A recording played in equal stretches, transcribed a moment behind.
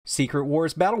Secret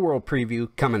Wars Battleworld preview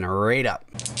coming right up.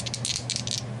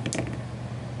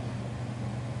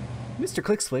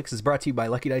 MrClixFlix is brought to you by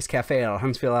Lucky Dice Cafe out of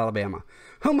Huntsville, Alabama,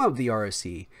 home of the ROC.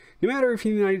 No matter if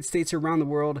you're in the United States or around the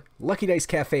world, Lucky Dice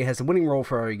Cafe has the winning role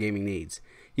for all your gaming needs.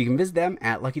 You can visit them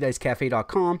at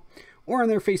luckydicecafe.com or on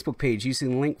their Facebook page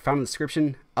using the link found in the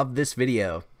description of this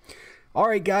video.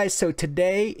 Alright guys, so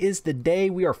today is the day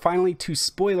we are finally to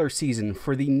spoiler season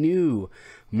for the new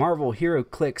Marvel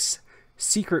Heroclix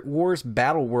Secret Wars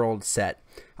Battleworld set.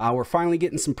 We're finally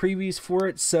getting some previews for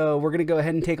it, so we're going to go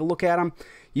ahead and take a look at them.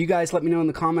 You guys let me know in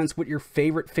the comments what your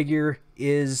favorite figure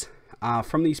is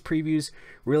from these previews.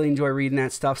 Really enjoy reading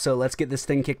that stuff, so let's get this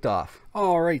thing kicked off.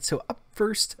 Alright, so up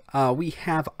first we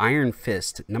have Iron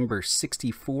Fist, number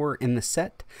 64 in the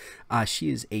set. She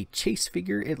is a chase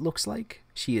figure, it looks like.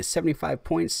 She is 75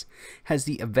 points, has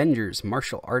the Avengers,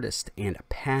 Martial Artist, and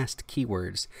past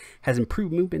keywords, has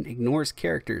improved movement, ignores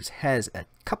characters, has a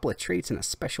couple of traits and a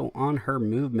special on her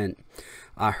movement.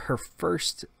 Her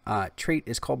first trait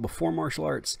is called Before Martial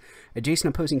Arts.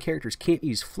 Adjacent opposing characters can't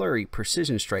use Flurry,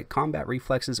 Precision Strike, Combat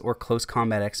Reflexes, or Close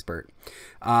Combat Expert.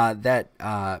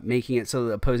 Making it so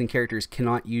that opposing characters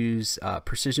cannot use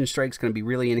Precision Strike is going to be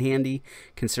really in handy,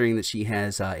 considering that she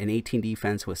has an 18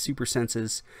 defense with super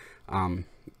senses.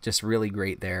 Just really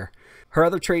great there. Her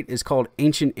other trait is called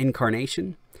Ancient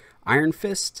Incarnation. Iron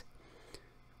Fist.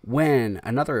 When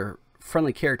another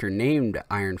friendly character named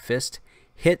Iron Fist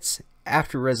hits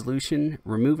after resolution,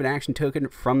 remove an action token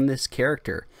from this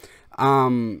character.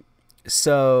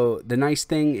 So the nice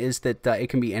thing is that it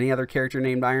can be any other character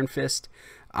named Iron Fist.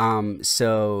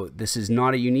 So this is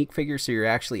not a unique figure, so you're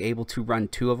actually able to run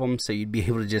two of them, so you'd be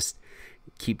able to just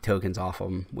keep tokens off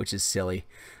of them, which is silly.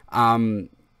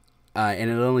 And at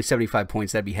only 75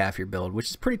 points, that'd be half your build, which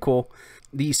is pretty cool.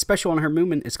 The special on her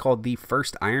movement is called the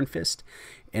First Iron Fist,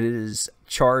 and it is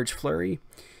Charge Flurry.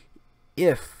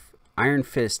 If Iron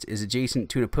Fist is adjacent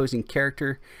to an opposing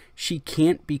character, she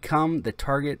can't become the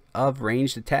target of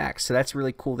ranged attacks. So that's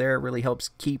really cool there. It really helps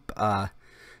keep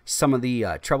some of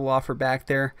the trouble off her back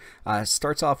there.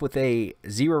 Starts off with a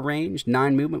 0 range,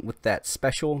 9 movement with that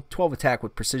special, 12 attack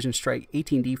with Precision Strike,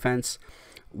 18 defense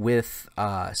with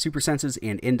super senses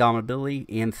and indomitability,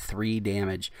 and 3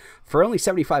 damage. For only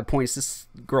 75 points, this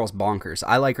girl's bonkers.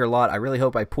 I like her a lot. I really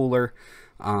hope I pull her.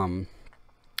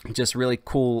 Just really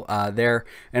cool there.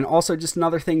 And also just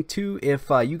another thing too, if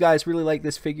you guys really like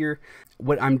this figure,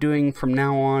 what I'm doing from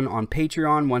now on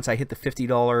Patreon, once I hit the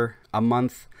 $50 a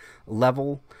month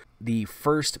level, the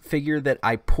first figure that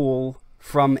I pull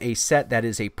from a set that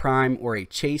is a prime or a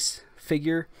chase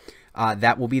figure,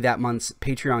 that will be that month's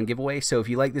Patreon giveaway. So if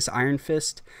you like this Iron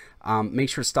Fist, make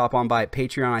sure to stop on by at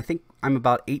Patreon. I think I'm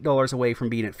about $8 away from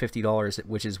being at $50,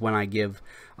 which is when I give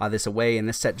this away. And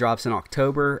this set drops in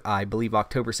October, I believe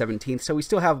October 17th. So we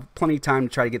still have plenty of time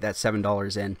to try to get that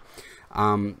 $7 in.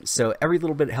 So every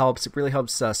little bit helps. It really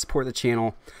helps support the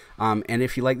channel. And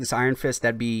if you like this Iron Fist,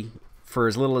 that'd be for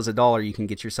as little as $1. You can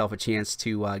get yourself a chance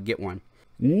to get one.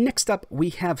 Next up, we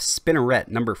have Spinneret,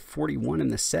 number 41 in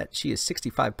the set. She is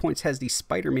 65 points, has the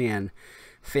Spider-Man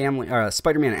family,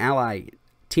 Spider-Man ally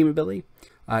team ability.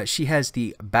 She has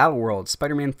the Battleworld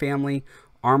Spider-Man family,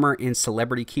 armor, and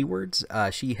celebrity keywords.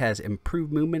 She has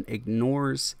improved movement,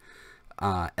 ignores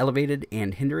elevated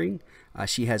and hindering.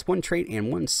 She has 1 trait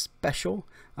and 1 special.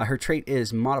 Her trait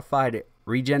is modified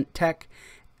Regent Tech.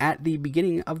 At the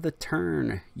beginning of the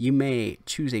turn, you may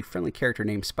choose a friendly character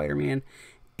named Spider-Man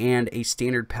and a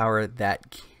standard power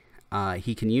that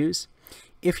he can use.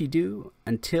 If you do,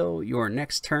 until your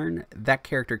next turn, that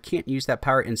character can't use that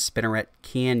power and Spinneret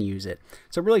can use it.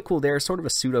 So really cool there, sort of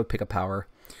a pseudo pick a power.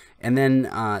 And then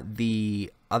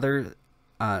the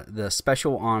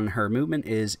special on her movement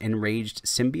is Enraged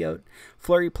Symbiote.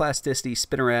 Flurry Plasticity,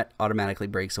 Spinneret automatically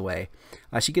breaks away.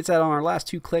 She gets that on her last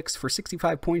 2 clicks. For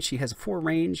 65 points, she has a 4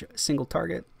 range, single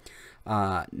target.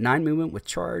 9 movement with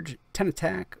charge, 10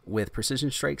 attack with precision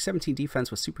strike, 17 defense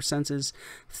with super senses,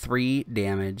 3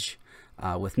 damage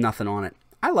with nothing on it.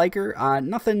 I like her.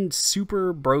 Nothing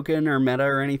super broken or meta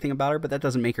or anything about her, but that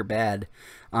doesn't make her bad.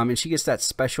 And she gets that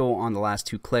special on the last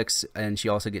 2 clicks, and she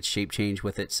also gets shape change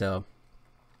with it. So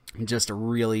just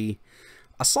a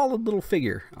solid little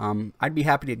figure. I'd be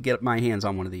happy to get my hands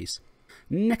on one of these.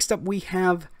 Next up, we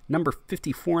have number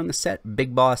 54 in the set,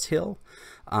 Big Boss Hill.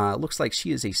 Looks like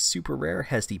she is a super rare,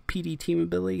 has the PD team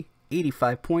ability,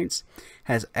 85 points,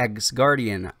 has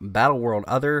Asgardian, Battleworld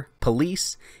Other,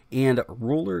 Police, and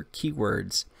Ruler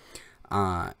keywords.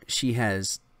 She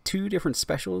has 2 different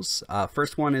specials.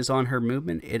 First one is on her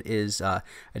movement. It is a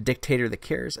Dictator That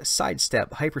Cares,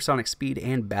 Sidestep, Hypersonic Speed,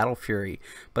 and Battle Fury,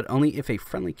 but only if a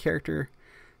friendly character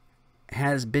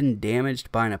has been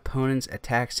damaged by an opponent's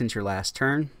attack since your last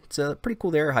turn. It's pretty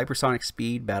cool there. Hypersonic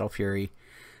speed, battle fury,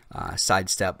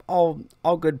 sidestep, all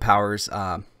good powers.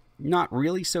 Not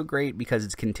really so great because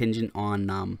it's contingent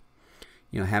on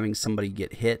having somebody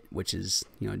get hit, which is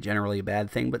generally a bad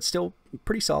thing, but still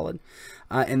pretty solid.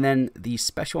 And then the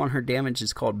special on her damage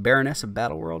is called Baroness of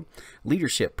Battleworld.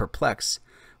 Leadership, Perplex.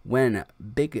 When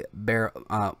Big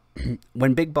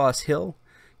Boss Hill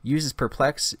uses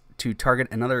Perplex to target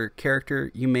another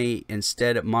character, you may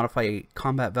instead modify a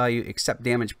combat value, accept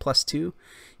damage +2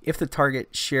 if the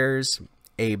target shares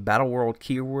a Battleworld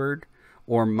keyword,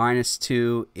 or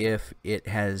 -2 if it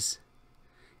has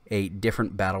a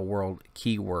different Battleworld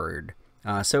keyword.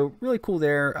 So really cool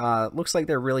there. Looks like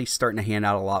they're really starting to hand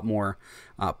out a lot more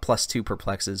 +2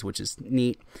 perplexes, which is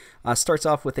neat. Starts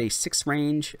off with a 6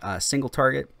 range, single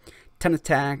target, 10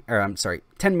 attack, or I'm sorry,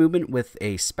 10 movement with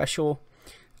a special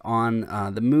on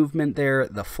the movement there,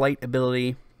 the flight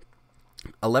ability,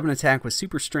 11 attack with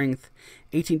super strength,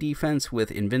 18 defense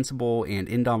with invincible and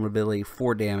indomitability,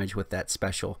 4 damage with that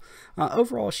special.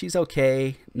 Overall, she's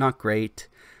okay, not great.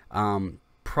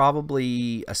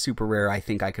 Probably a super rare I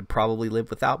think I could probably live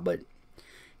without, but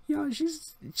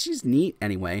she's neat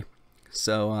anyway.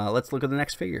 So let's look at the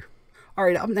next figure.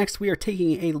 Alright, up next we are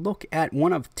taking a look at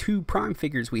one of 2 prime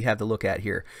figures we have to look at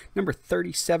here. Number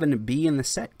 37B in the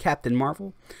set, Captain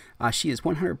Marvel. She is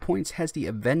 100 points, has the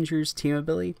Avengers team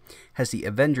ability, has the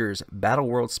Avengers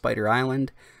Battleworld Spider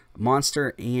Island,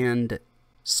 Monster, and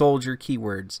Soldier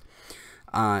keywords.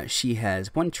 She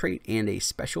has 1 trait and a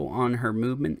special on her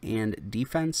movement and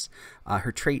defense.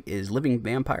 Her trait is Living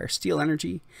Vampire Steel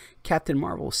Energy. Captain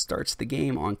Marvel starts the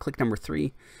game on click number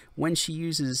 3. When she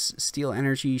uses Steel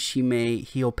Energy, she may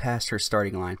heal past her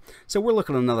starting line. So we're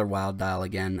looking at another wild dial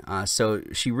again. So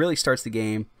she really starts the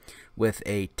game with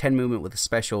a 10 movement with a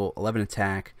special, 11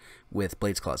 attack with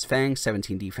Blades Claw's Fang,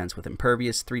 17 defense with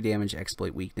Impervious, 3 damage,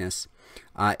 exploit weakness.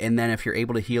 And then if you're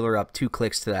able to heal her up 2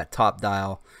 clicks to that top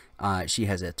dial, she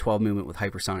has a 12 movement with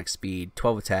hypersonic speed,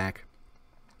 12 attack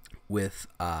with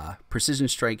precision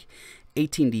strike,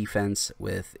 18 defense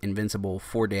with invincible,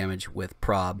 4 damage with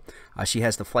prob. She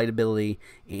has the flight ability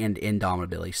and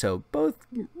indomitability, so both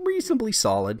reasonably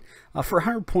solid. For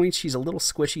 100 points, she's a little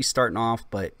squishy starting off,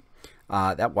 but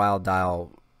that wild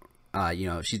dial,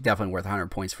 she's definitely worth 100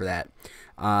 points for that.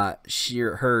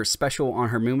 Her special on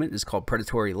her movement is called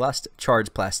Predatory Lust,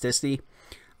 Charge Plasticity.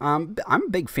 I'm a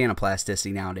big fan of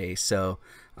plasticity nowadays, so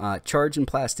charge and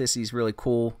plasticity is really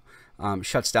cool.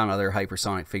 Shuts down other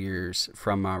hypersonic figures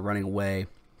from running away.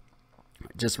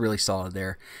 Just really solid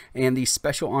there. And the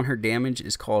special on her damage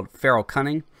is called Feral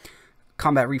Cunning.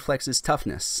 Combat reflexes,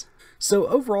 toughness. So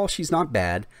overall, she's not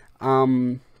bad,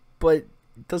 but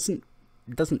doesn't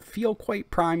feel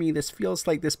quite primey. This feels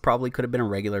like this probably could have been a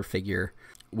regular figure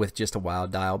with just a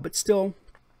wild dial, but still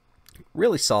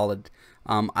really solid.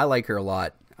 I like her a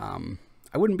lot.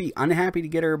 I wouldn't be unhappy to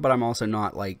get her, but I'm also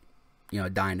not like,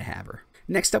 dying to have her.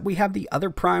 Next up, we have the other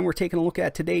prime we're taking a look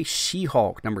at today,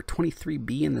 She-Hulk, number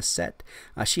 23B in the set.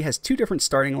 She has 2 different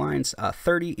starting lines,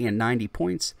 30 and 90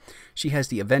 points. She has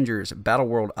the Avengers,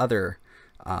 Battleworld Other,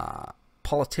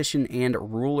 Politician,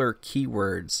 and Ruler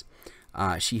keywords.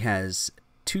 She has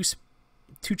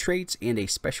two traits and a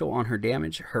special on her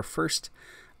damage. Her first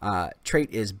trait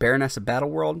is Baroness of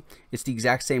Battleworld. It's the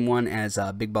exact same one as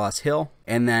Big Boss Hill.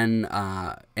 And then,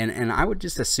 and I would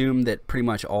just assume that pretty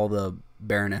much all the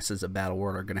Baronesses of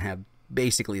Battleworld are going to have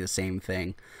basically the same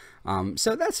thing.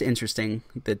 So that's interesting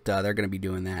that they're going to be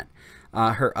doing that.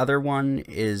 Her other one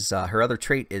is, her other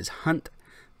trait is Hunt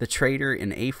the Traitor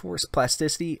in A-Force.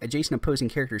 Plasticity, adjacent opposing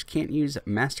characters can't use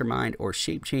Mastermind or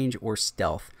Shape Change or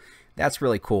Stealth. That's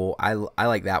really cool. I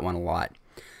like that one a lot.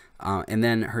 And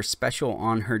then her special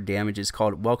on her damage is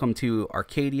called Welcome to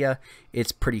Arcadia.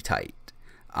 It's pretty tight.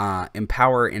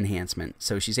 Empower Enhancement.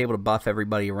 So she's able to buff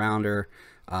everybody around her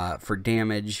for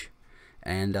damage.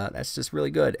 And that's just really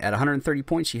good. At 130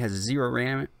 points, she has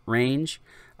 0 range,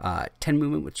 10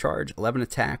 movement with charge, 11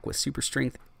 attack with super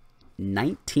strength,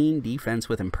 19 defense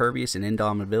with impervious and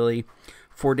indomitability,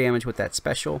 4 damage with that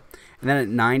special. And then at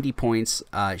 90 points,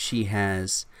 she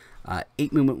has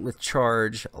 8 movement with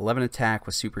charge, 11 attack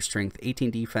with super strength,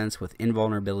 18 defense with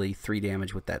invulnerability, 3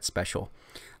 damage with that special.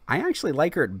 I actually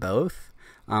like her at both.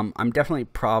 I'm definitely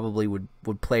probably would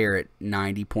play her at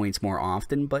 90 points more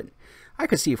often, but I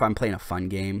could see if I'm playing a fun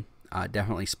game,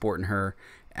 definitely sporting her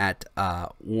at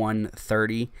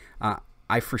 130.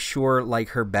 I for sure like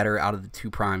her better out of the 2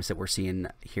 primes that we're seeing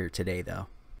here today, though.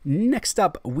 Next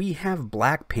up, we have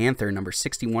Black Panther, number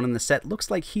 61 in the set. Looks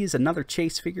like he is another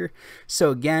chase figure. So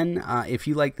again, if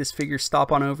you like this figure,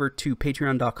 stop on over to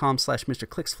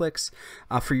patreon.com/MrClixFlix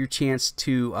for your chance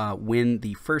to win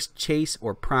the first chase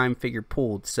or prime figure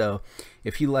pulled. So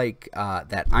if you like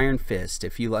that Iron Fist,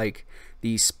 if you like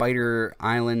the Spider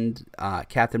Island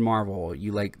Captain Marvel,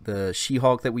 you like the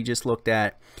She-Hulk that we just looked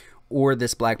at, or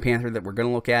this Black Panther that we're going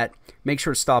to look at, make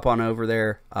sure to stop on over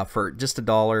there for just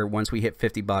 $1. Once we hit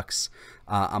 50 bucks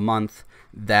a month,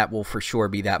 that will for sure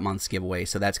be that month's giveaway.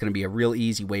 So that's going to be a real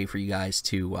easy way for you guys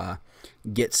to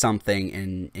get something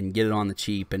and get it on the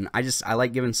cheap. And I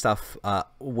like giving stuff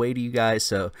away to you guys,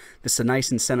 so this is a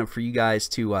nice incentive for you guys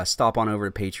to stop on over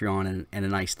to Patreon, and a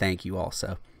nice thank you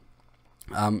also.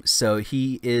 So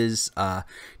he is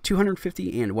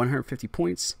 250 and 150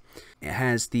 points. It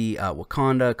has the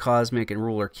Wakanda, Cosmic, and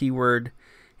Ruler keyword,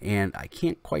 and I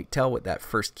can't quite tell what that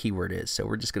first keyword is, so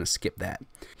we're just going to skip that.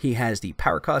 He has the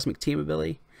Power Cosmic team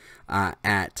ability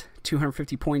at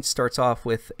 250 points. Starts off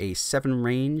with a 7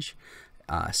 range,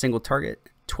 single target,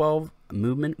 12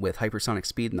 movement with hypersonic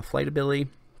speed and the flight ability,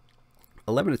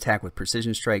 11 attack with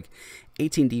precision strike,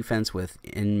 18 defense with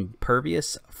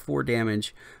impervious, 4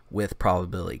 damage with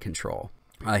probability control.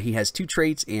 He has 2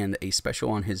 traits and a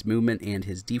special on his movement and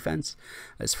his defense.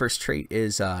 His first trait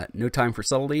is No Time for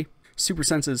Subtlety. Super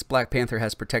senses Black Panther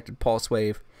has protected pulse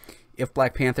wave. If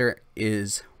Black Panther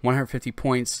is 150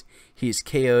 points, he is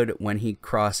KO'd when he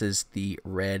crosses the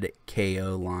red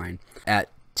KO line. At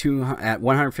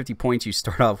 150 points, you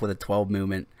start off with a 12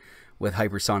 movement with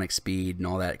hypersonic speed and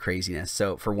all that craziness.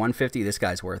 So for 150, this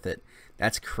guy's worth it.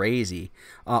 That's crazy.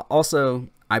 Also,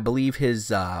 I believe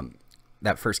his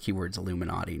that first keyword's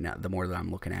Illuminati, now, the more that I'm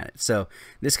looking at it. So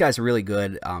this guy's really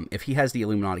good. If he has the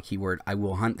Illuminati keyword, I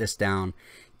will hunt this down.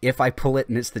 If I pull it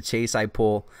and it's the chase I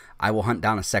pull, I will hunt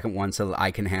down a second one so that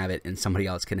I can have it and somebody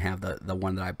else can have the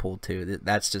one that I pulled too.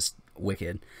 That's just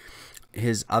wicked.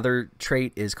 His other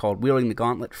trait is called Wielding the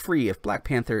Gauntlet. Free. If Black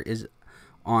Panther is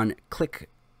on click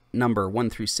number 1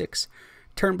 through 6,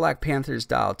 turn Black Panther's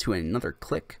dial to another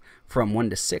click from 1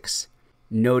 to 6,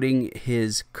 noting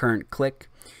his current click.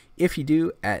 If you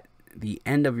do, at the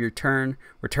end of your turn,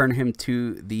 return him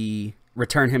to the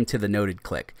noted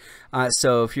click.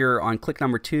 So if you're on click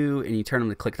number 2 and you turn him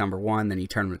to click number 1, then you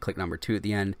turn him to click number 2 at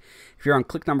the end. If you're on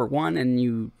click number 1 and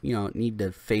you need to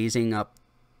phasing up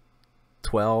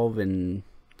 12 and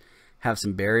have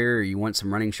some barrier, or you want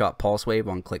some running shot pulse wave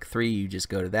on click 3, you just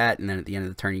go to that, and then at the end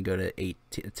of the turn you go to 8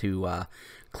 to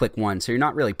click 1. So you're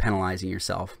not really penalizing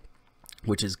yourself,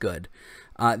 which is good.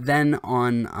 Then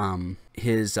on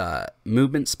his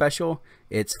movement special,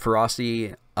 it's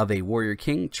Ferocity of a Warrior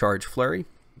King, Charge Flurry.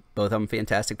 Both of them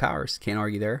fantastic powers, can't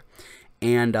argue there.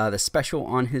 And the special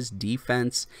on his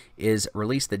defense is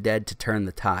Release the Dead to Turn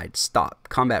the Tide. Stop.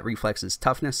 Combat Reflexes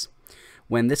Toughness.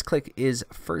 When this click is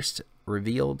first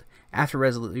revealed, after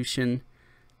resolution,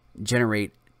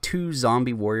 generate 2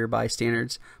 zombie warrior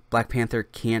bystanders. Black Panther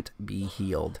can't be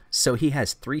healed. So he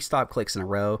has 3 stop clicks in a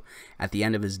row at the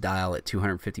end of his dial at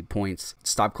 250 points.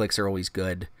 Stop clicks are always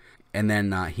good. And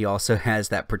then he also has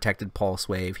that protected pulse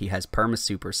wave. He has perma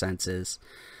super senses.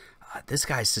 This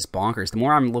guy's just bonkers. The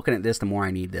more I'm looking at this, the more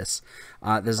I need this.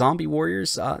 The zombie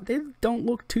warriors, they don't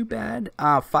look too bad.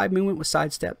 5 movement with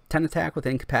sidestep, 10 attack with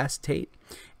incapacitate,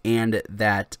 and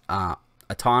that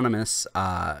autonomous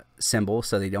symbol,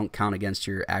 so they don't count against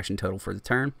your action total for the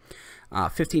turn.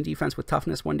 15 defense with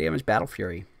toughness, 1 damage, battle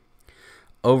fury.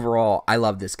 Overall, I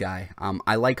love this guy.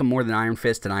 I like him more than Iron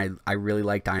Fist, and I really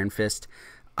liked Iron Fist.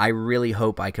 I really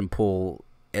hope I can pull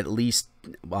at least,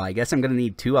 well, I guess I'm going to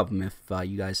need 2 of them if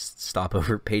you guys stop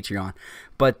over Patreon.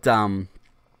 But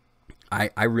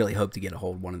I really hope to get a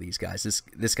hold of one of these guys.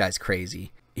 This guy's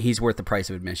crazy. He's worth the price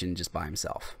of admission just by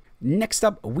himself. Next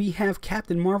up, we have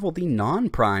Captain Marvel, the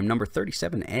non-prime, number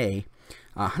 37A.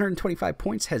 125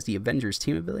 points, has the Avengers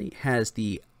team ability, has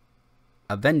the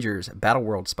Avengers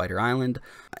Battleworld Spider Island,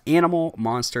 Animal,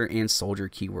 Monster, and Soldier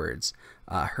keywords.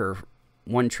 Her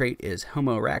one trait is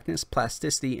Homo Arachnus,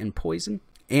 Plasticity, and Poison.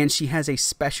 And she has a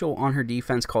special on her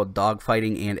defense called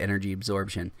Dogfighting and Energy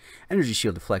Absorption. Energy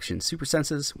Shield Deflection. Super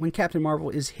senses. When Captain Marvel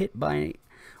is hit by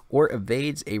or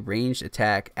evades a ranged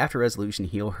attack, after resolution,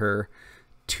 heal her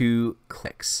 2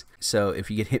 clicks. So if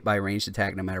you get hit by a ranged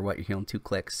attack, no matter what, you're healing 2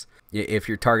 clicks. If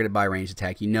you're targeted by a ranged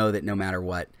attack, you know that no matter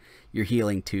what, you're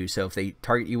healing 2. So if they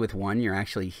target you with 1, you're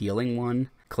actually healing 1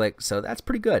 click. So that's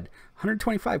pretty good.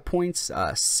 125 points,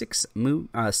 6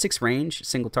 range,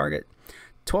 single target,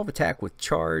 12 attack with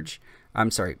charge.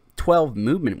 12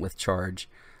 movement with charge,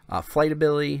 flight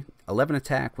ability, 11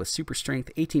 attack with super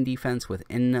strength, 18 defense with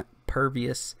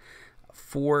impervious,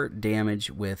 4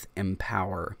 damage with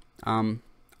Empower.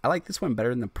 I like this one better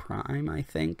than the Prime, I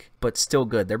think, but still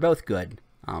good. They're both good.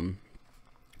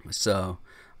 So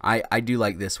I do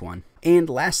like this one. And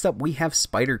last up, we have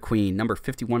Spider Queen, number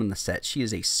 51 in the set. She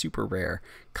is a super rare.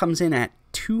 Comes in at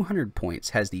 200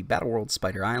 points. Has the Battleworld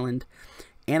Spider Island.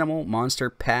 Animal, monster,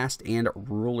 past, and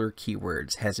ruler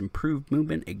keywords. Has improved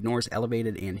movement, ignores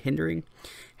elevated and hindering.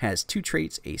 Has 2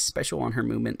 traits, a special on her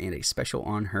movement and a special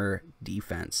on her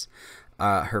defense.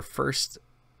 Her first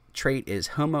trait is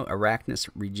Homo Arachnus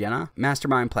Regena.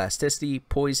 Mastermind, plasticity,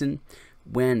 poison.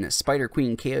 When Spider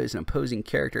Queen KOs an opposing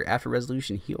character after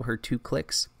resolution, heal her 2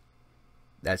 clicks.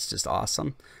 That's just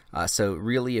awesome. So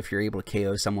really, if you're able to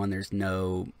KO someone, there's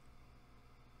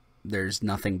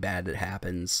nothing bad that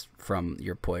happens from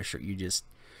your push, or you just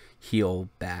heal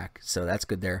back. So that's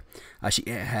good there. She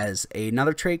has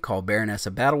another trait called Baroness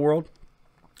of Battleworld.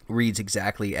 Reads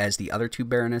exactly as the other 2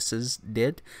 Baronesses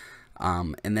did.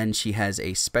 And then she has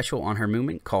a special on her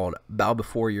movement called Bow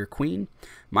Before Your Queen.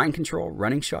 Mind Control,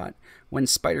 Running Shot. When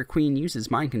Spider Queen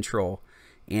uses Mind Control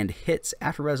and hits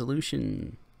after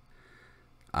resolution,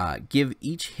 give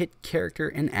each hit character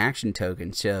an action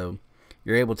token. So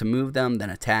you're able to move them, then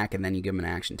attack, and then you give them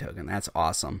an action token. That's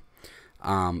awesome.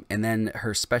 And then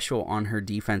her special on her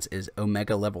defense is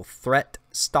Omega Level Threat,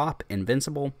 Stop,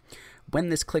 Invincible. When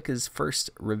this click is first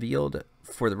revealed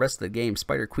for the rest of the game,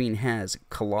 Spider Queen has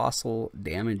Colossal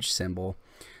Damage symbol,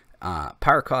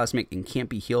 Pyrocosmic, and can't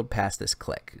be healed past this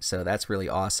click. So that's really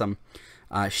awesome.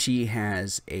 She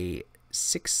has a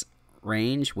 6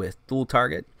 range with dual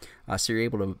target, so you're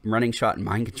able to running shot and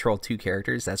mind control 2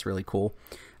 characters. That's really cool.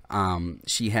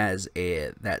 She has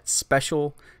that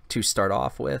special to start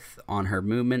off with on her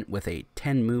movement with a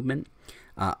 10 movement,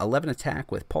 11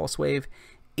 attack with Pulse Wave,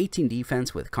 18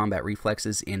 defense with combat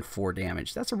reflexes, and 4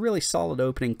 damage. That's a really solid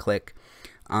opening click.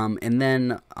 And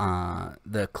then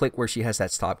the click where she has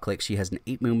that stop click, she has an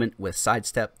 8 movement with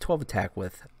sidestep, 12 attack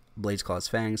with Blaze Claw's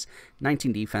Fangs,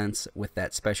 19 defense with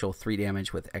that special, 3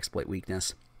 damage with exploit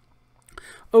weakness.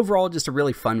 Overall, just a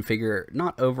really fun figure.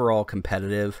 Not overall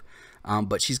competitive,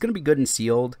 but she's going to be good in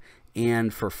sealed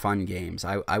and for fun games.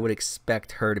 I would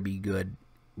expect her to be good,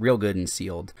 real good in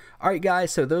sealed. Alright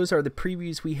guys, so those are the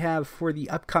previews we have for the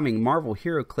upcoming Marvel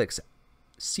Heroclix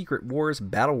Secret Wars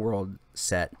Battleworld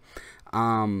set.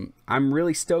 I'm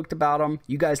really stoked about them.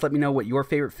 You guys let me know what your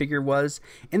favorite figure was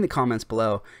in the comments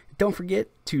below. Don't forget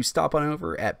to stop on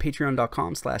over at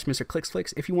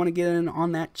patreon.com/MrClixFlix if you want to get in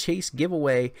on that chase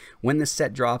giveaway when the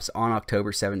set drops on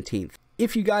October 17th.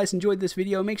 If you guys enjoyed this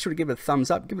video, make sure to give it a thumbs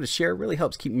up, give it a share. It really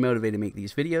helps keep me motivated to make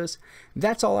these videos.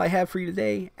 That's all I have for you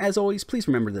today. As always, please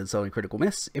remember that it's only critical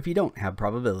miss if you don't have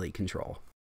probability control.